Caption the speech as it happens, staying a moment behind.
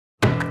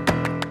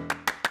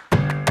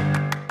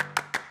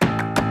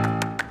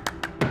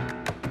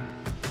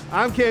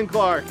I'm Ken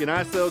Clark, and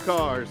I sell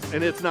cars,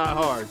 and it's not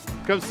hard.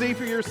 Come see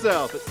for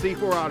yourself at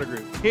C4 Auto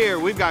Group. Here,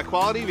 we've got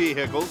quality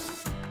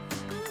vehicles,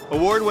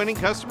 award-winning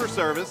customer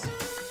service,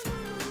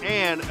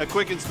 and a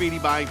quick and speedy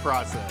buying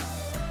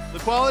process. The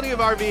quality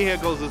of our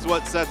vehicles is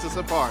what sets us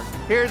apart.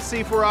 Here at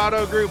C4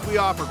 Auto Group, we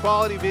offer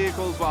quality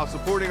vehicles while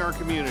supporting our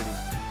community.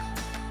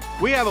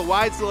 We have a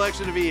wide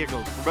selection of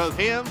vehicles for both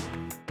him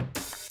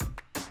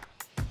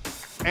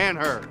and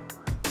her.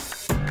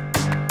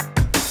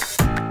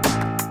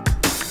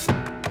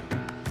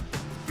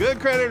 Good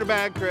credit or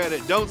bad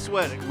credit, don't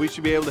sweat it. We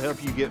should be able to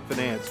help you get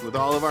financed with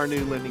all of our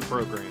new lending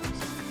programs.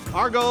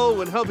 Our goal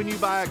when helping you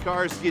buy a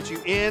car is to get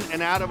you in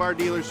and out of our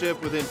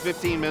dealership within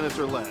 15 minutes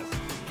or less.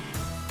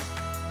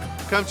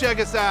 Come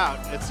check us out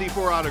at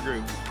C4 Auto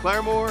Group,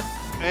 Claremore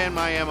and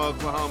Miami,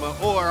 Oklahoma,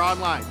 or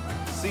online,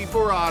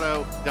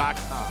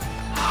 c4auto.com.